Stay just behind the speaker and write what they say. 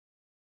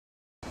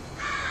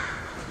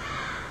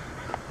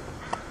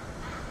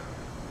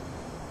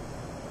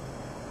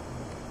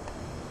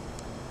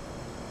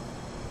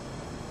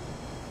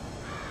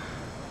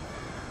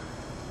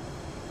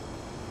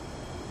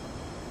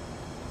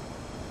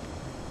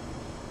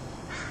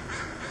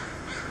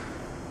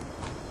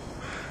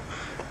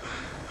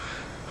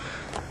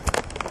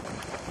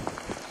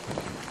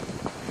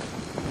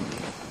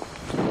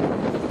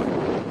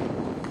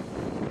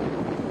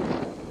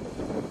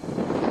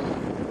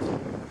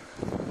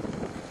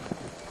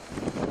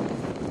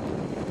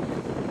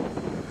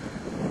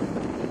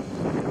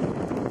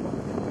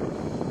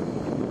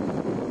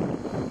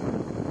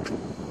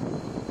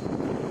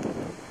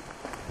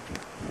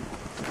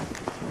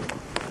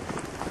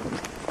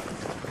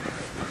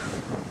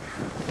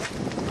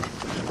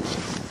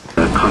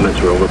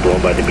comments were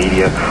overblown by the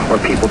media, or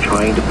people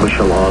trying to push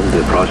along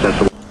the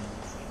process.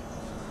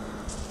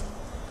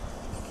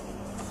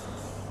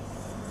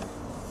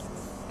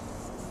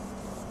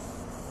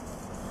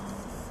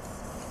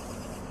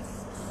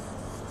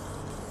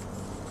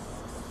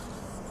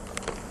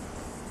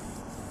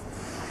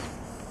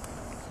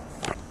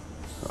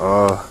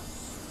 Oh.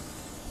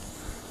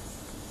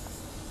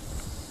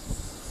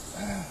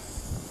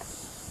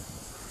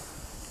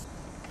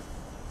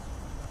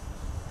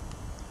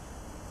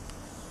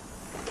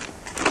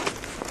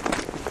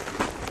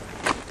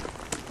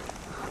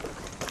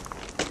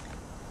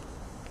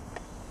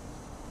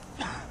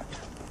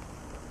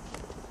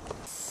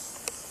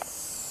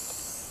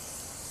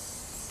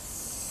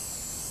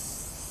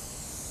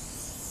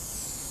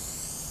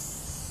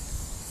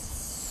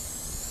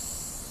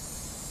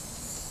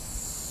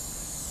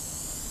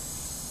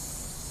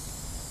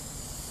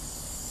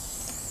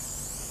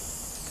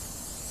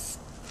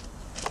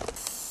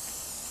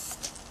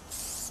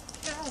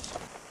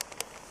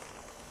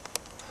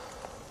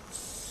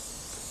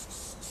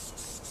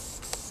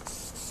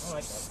 Oh, I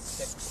got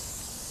 6.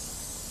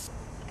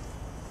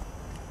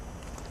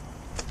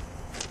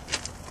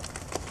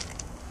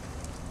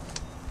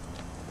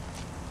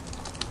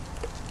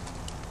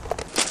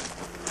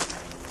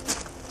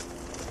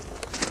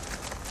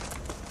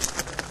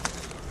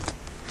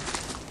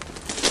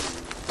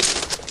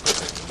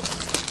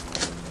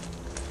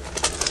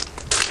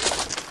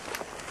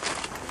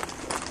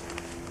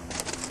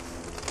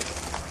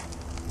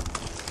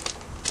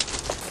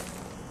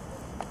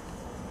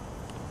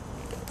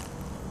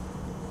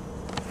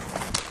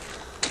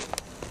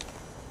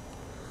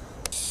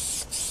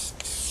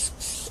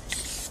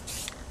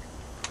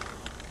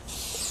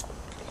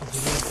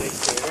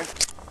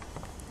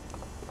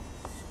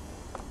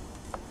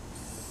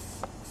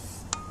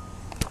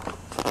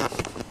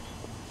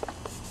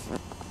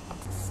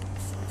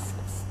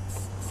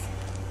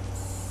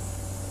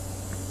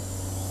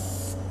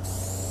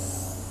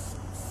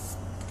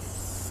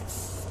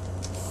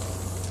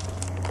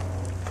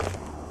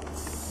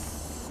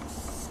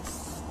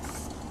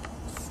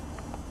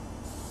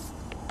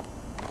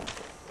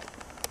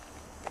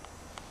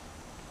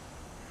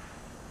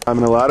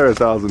 Climbing a ladder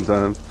 1,000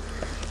 times.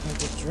 Like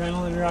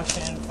adrenaline rush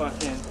and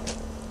fucking.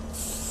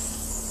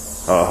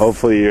 Oh,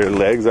 hopefully your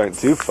legs aren't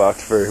too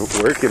fucked for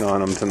working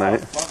on them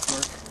tonight. Oh,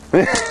 fuck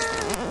work.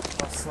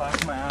 I'll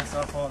slack my ass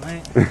off all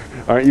night.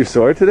 Aren't you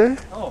sore today?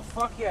 Oh,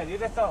 fuck yeah,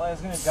 dude. I thought I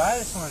was gonna die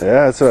this morning.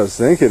 Yeah, that's what I was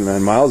thinking,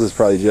 man. Miles is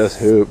probably just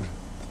hooped.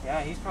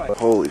 Yeah, he's probably.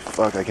 Holy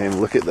fuck, I can't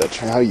even look at that.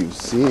 How are you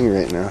seeing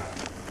right now?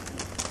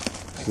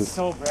 It's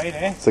so bright,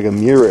 eh? It's like a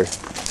mirror.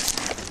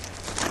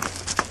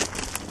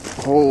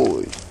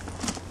 Holy.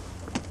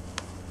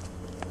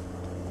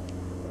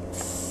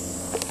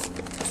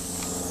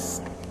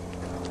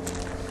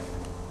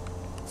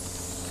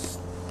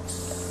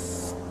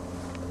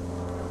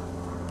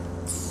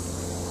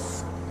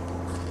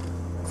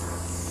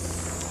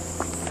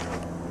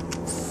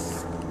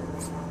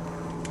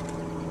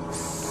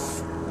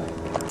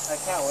 I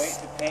can't wait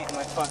to paint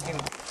my fucking.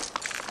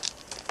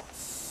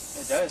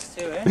 It does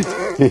too, eh?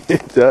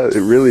 It does.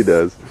 It really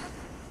does.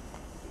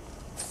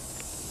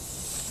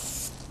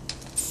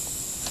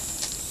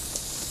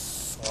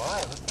 Why?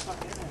 What the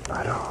fuck is it?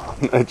 I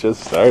don't. I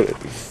just started.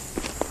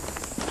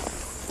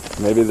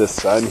 Maybe the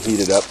sun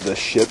heated up the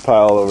shit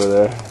pile over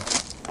there.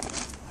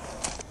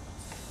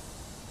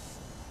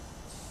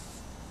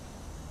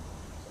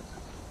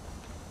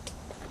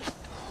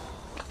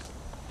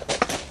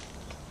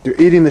 You're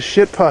eating the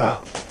shit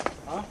pile.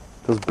 Huh?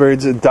 Those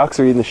birds and ducks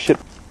are eating the shit.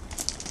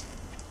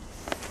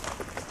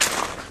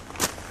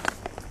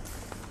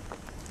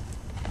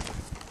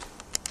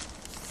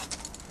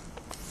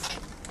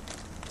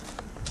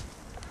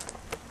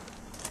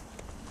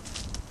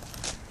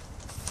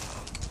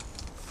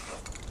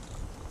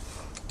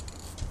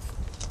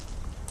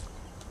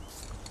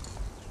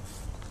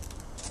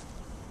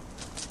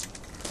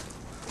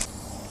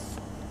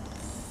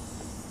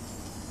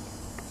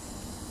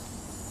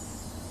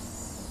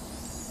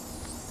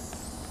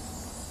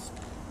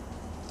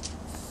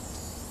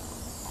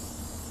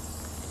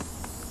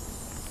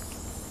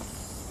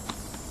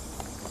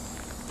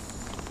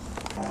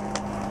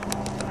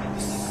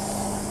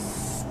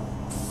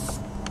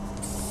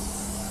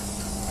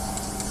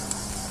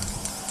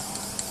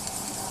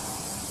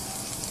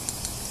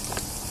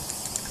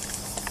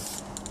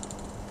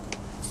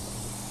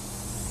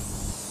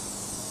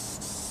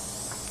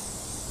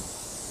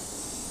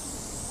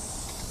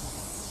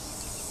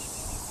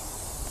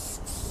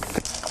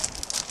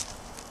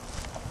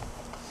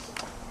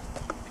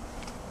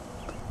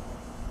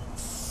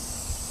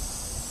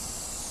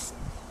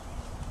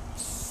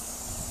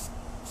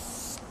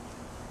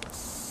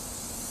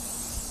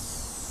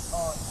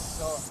 Oh, it's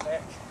so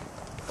thick.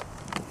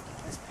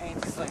 This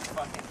paint is like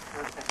fucking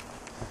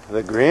perfect.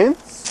 The green?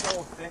 It's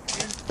so thick,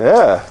 dude.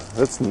 Yeah,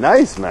 that's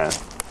nice, man.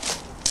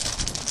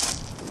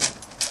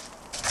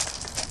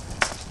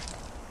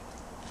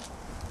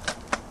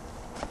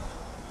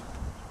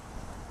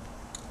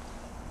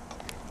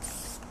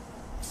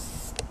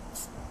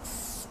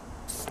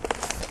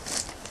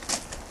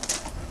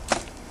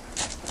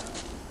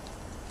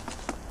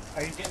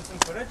 Are you getting some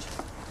footage?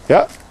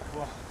 Yeah.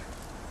 Cool.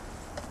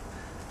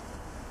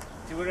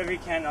 Do whatever you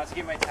can not to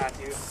get my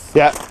tattoo.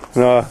 Yeah.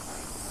 No.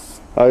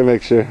 I'll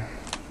make sure.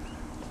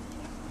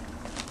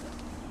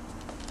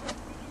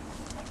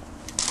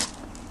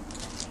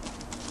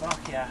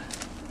 Fuck yeah.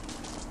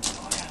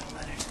 Oh yeah, the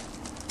leather.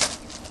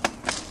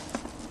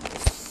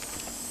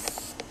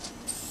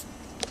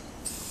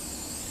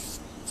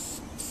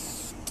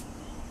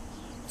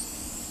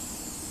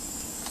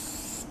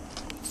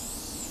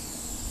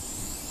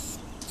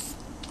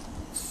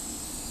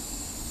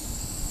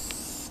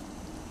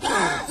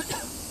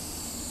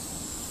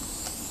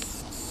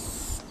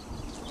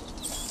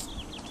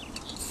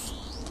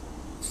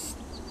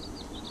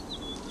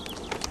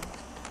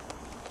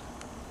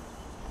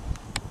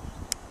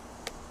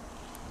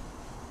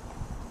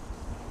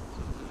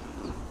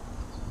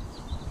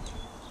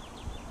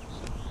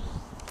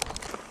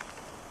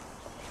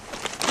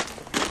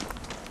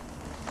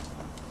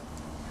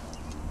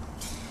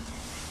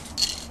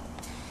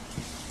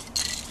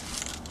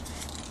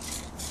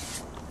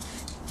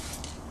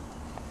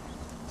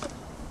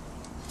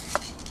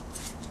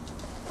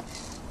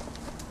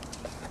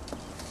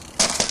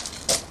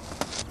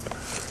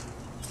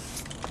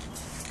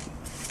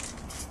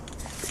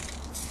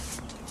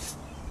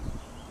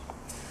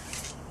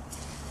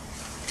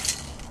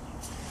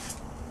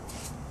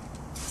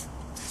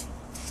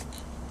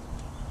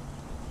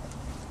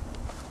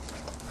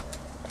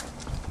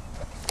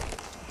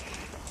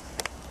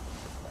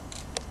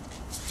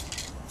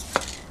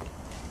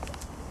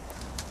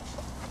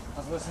 I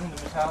was listening to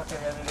Metallica the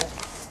other day.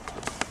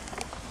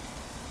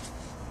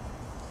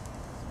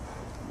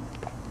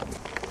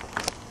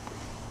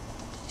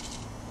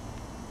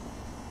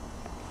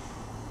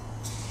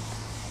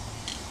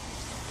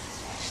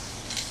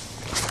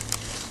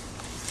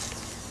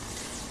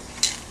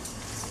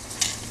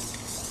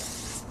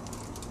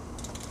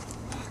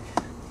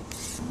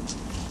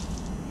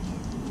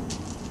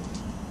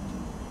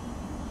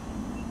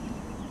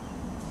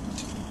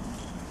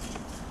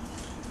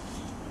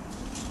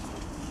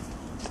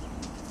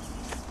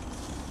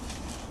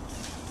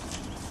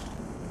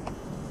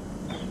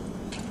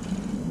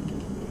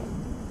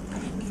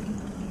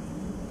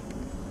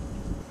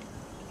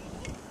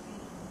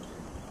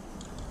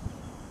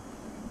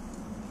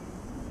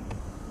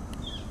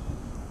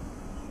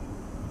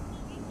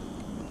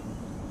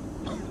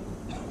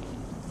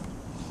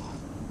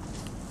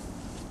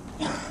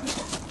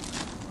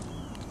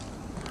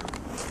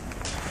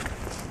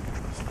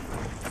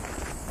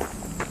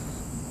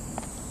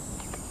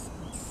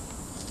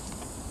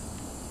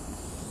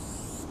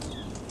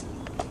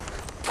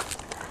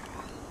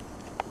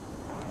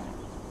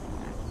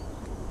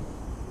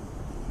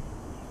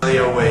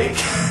 Awake.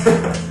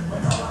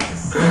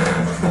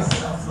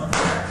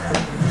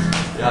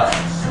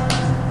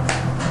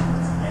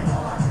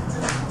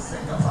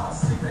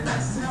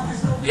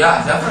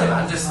 Yeah, definitely.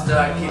 I'm just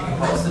keep me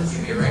posted.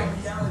 Give me a ring.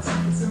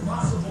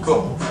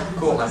 Cool.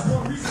 Cool, man.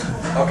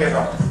 Okay,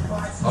 bro.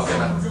 Okay,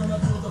 man.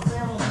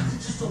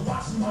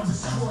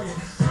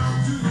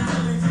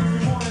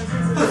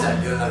 Who's that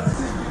doing that?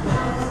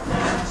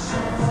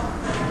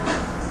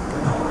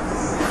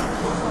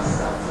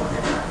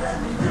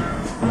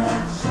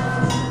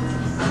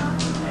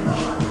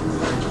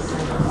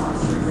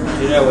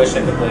 Dude, I wish I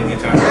could play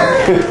guitar.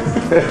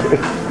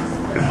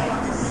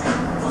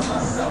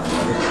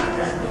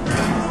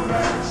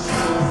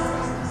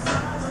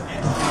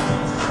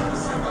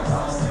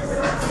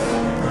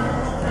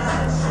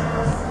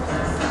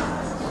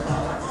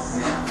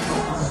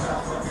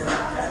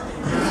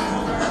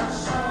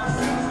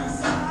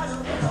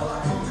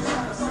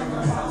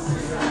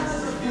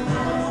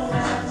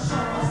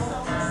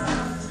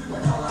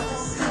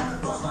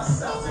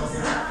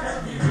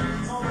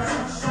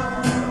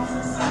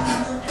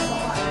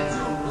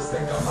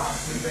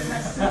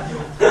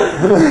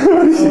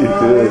 What is he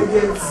doing?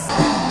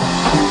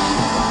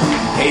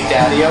 Hey,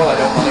 Daddy-O, I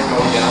don't want to go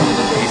down to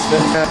the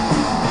basement.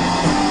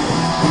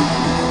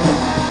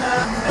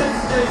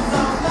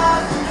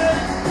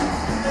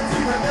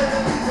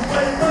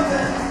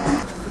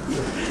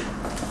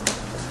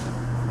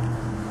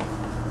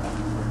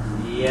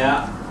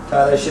 Yeah.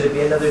 Tyler, should it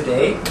be another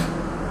day?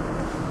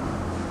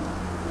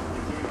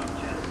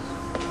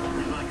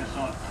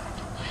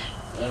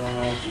 I don't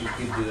know if you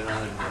could do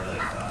another day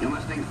like that. You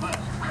must think first,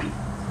 right?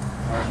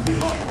 I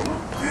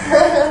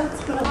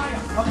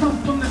come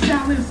from the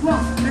Shaolin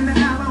slum and the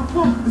Allen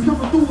Pump. It's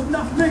coming through with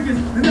enough niggas,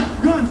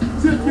 enough guns.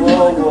 So if you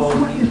wanna go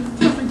sweating,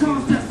 just in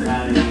contesting.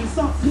 Gang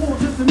sucks more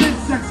just a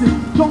midsection.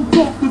 Don't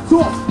talk the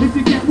talk. If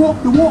you can't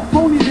walk the walk,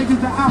 phony niggas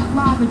that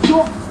outfly the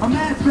chalk. I'm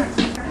mad vexed.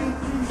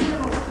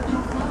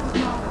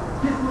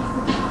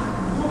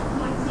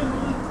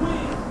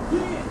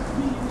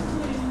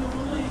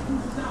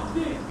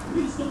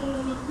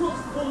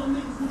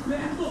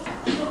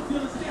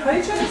 How are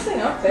you trying to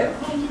sing up there?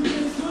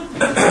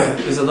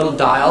 There's a little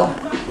dial.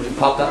 Would you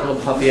pop that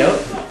little puppy out?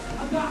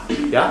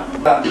 Yeah?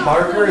 That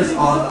marker is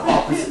on the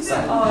opposite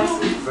side. Oh, I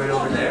see. Right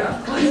over there.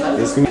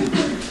 This can...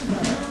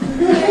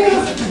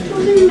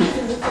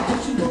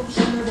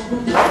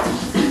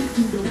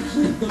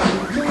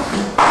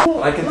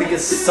 think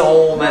is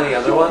so many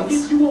other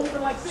ones. Too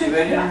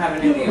bad you don't have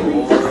any of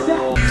the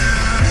old